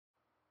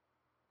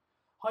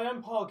Hi,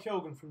 I'm Paul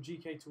Keoghan from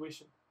GK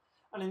Tuition,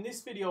 and in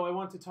this video I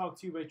want to talk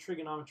to you about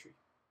trigonometry.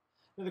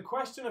 Now the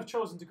question I've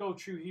chosen to go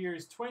through here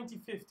is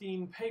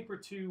 2015 Paper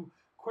 2,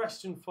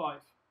 Question 5.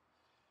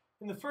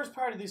 In the first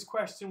part of this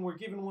question we're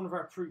given one of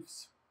our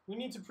proofs. We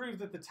need to prove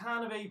that the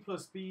tan of A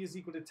plus B is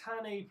equal to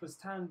tan A plus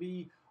tan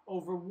B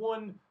over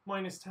 1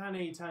 minus tan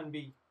A tan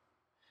B.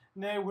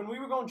 Now when we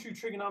were going through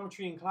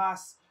trigonometry in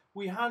class,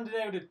 we handed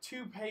out a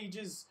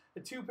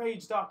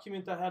two-page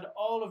document that had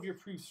all of your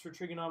proofs for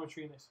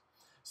trigonometry in it.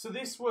 So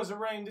this was the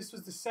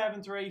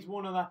 7th or 8th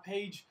one on that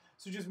page,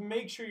 so just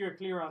make sure you're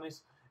clear on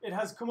it. It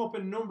has come up a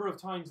number of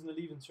times in the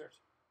leave insert.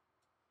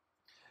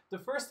 The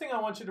first thing I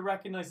want you to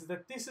recognize is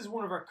that this is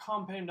one of our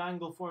compound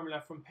angle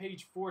formula from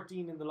page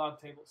 14 in the log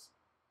tables.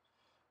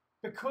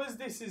 Because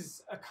this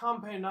is a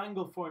compound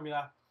angle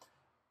formula,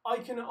 I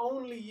can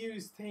only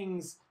use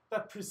things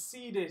that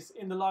precede it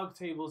in the log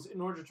tables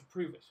in order to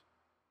prove it.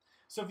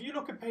 So if you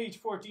look at page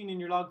 14 in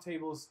your log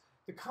tables,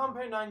 the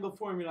compound angle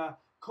formula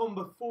come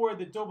before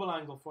the double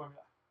angle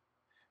formula,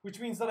 which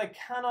means that I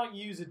cannot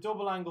use a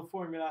double angle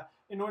formula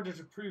in order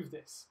to prove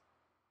this.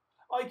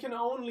 I can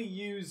only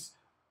use,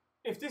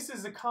 if this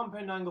is a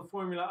compound angle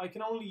formula, I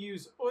can only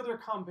use other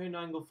compound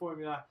angle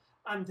formula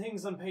and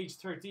things on page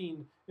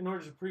 13 in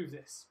order to prove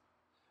this.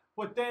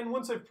 But then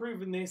once I've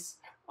proven this,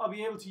 I'll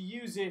be able to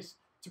use it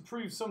to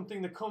prove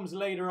something that comes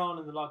later on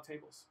in the log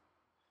tables.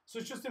 So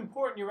it's just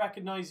important you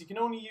recognize you can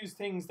only use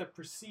things that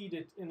precede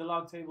it in the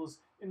log tables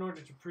in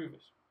order to prove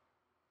it.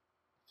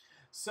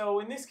 So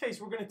in this case,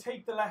 we're going to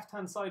take the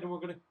left-hand side and we're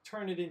going to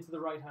turn it into the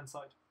right-hand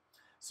side.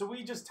 So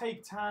we just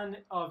take tan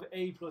of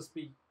A plus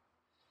B.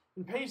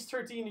 In page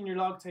 13 in your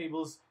log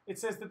tables, it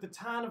says that the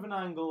tan of an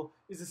angle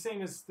is the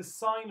same as the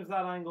sine of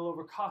that angle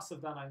over cos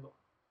of that angle.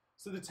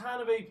 So the tan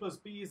of A plus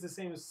B is the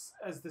same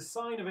as the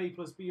sine of A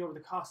plus B over the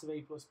cos of A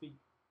plus B.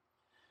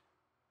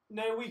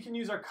 Now we can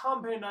use our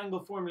compound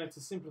angle formula to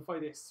simplify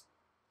this.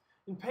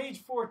 In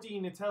page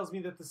 14, it tells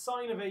me that the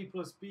sine of A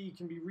plus B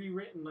can be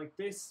rewritten like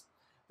this.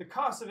 The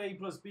cos of A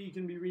plus B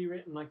can be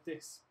rewritten like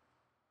this.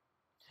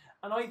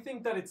 And I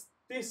think that it's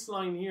this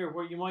line here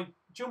where you might,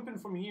 jumping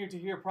from here to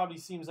here probably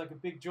seems like a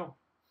big jump.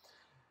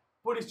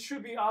 But it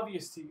should be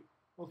obvious to you.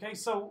 Okay,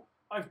 so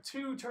I have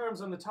two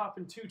terms on the top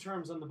and two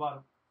terms on the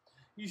bottom.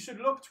 You should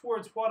look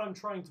towards what I'm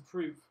trying to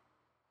prove.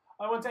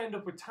 I want to end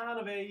up with tan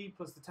of A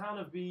plus the tan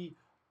of B.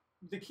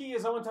 The key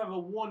is I want to have a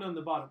 1 on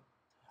the bottom.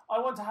 I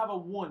want to have a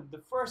 1.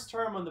 The first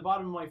term on the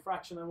bottom of my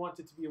fraction, I want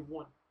it to be a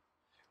 1.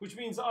 Which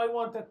means I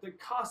want that the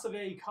cos of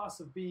A, cos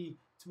of B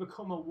to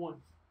become a 1.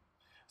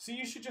 So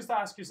you should just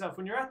ask yourself,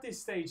 when you're at this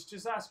stage,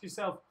 just ask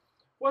yourself,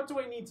 what do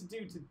I need to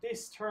do to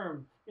this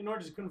term in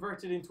order to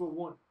convert it into a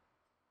 1?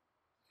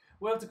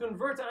 Well, to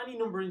convert any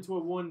number into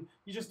a 1,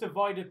 you just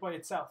divide it by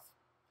itself.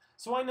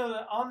 So I know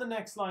that on the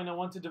next line, I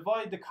want to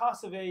divide the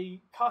cos of A,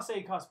 cos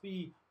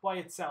B by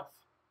itself.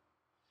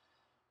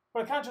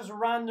 But I can't just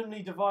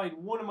randomly divide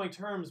one of my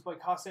terms by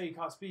cos A,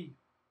 cos B.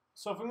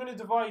 So if I'm going to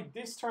divide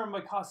this term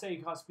by cos A,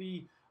 cos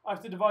B, I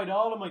have to divide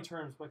all of my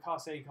terms by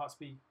cos A, cos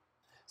B.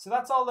 So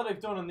that's all that I've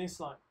done on this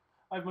line.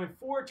 I have my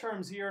 4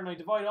 terms here and I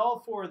divide all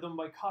 4 of them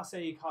by cos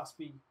A, cos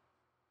B.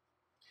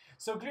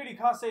 So clearly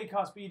cos A,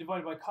 cos B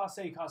divided by cos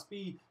A, cos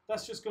B,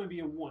 that's just going to be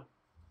a 1.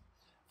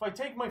 If I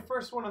take my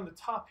first one on the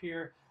top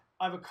here,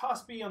 I have a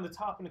cos B on the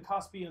top and a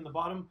cos B on the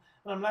bottom,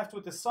 and I'm left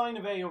with the sine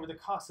of A over the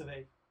cos of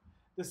A.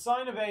 The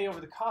sine of A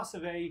over the cos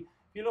of A,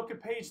 if you look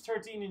at page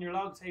 13 in your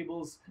log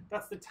tables,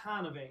 that's the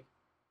tan of A.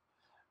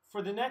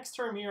 For the next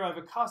term here, I have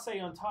a cos A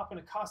on top and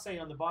a cos A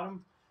on the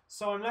bottom,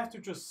 so I'm left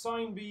with just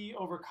sine B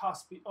over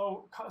cos B,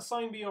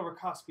 sine B over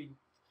cos B.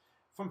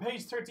 From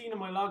page 13 in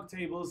my log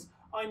tables,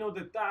 I know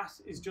that that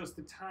is just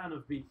the tan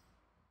of B.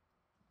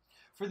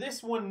 For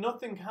this one,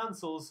 nothing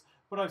cancels,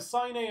 but I've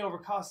sine A over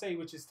cos A,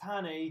 which is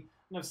tan A,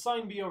 and I've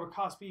sine B over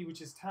cos B,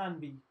 which is tan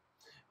B.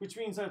 Which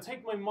means I'll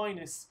take my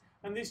minus,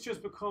 and this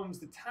just becomes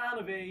the tan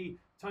of A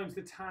times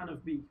the tan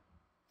of B.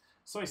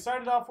 So I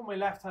started off with my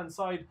left-hand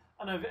side,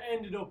 and I've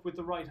ended up with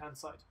the right-hand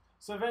side.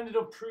 So I've ended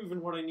up proving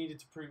what I needed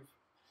to prove.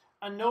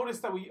 And notice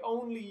that we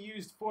only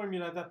used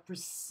formula that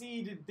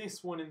preceded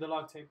this one in the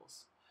log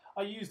tables.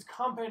 I used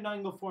compound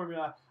angle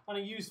formula, and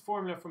I used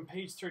formula from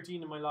page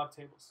 13 in my log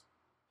tables.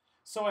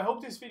 So I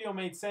hope this video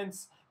made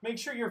sense. Make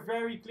sure you're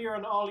very clear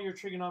on all your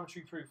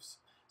trigonometry proofs.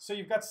 So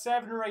you've got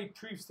 7 or 8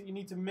 proofs that you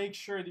need to make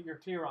sure that you're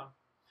clear on.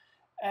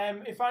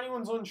 If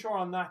anyone's unsure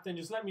on that, then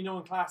just let me know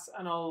in class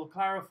and I'll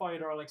clarify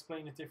it or I'll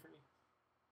explain it differently.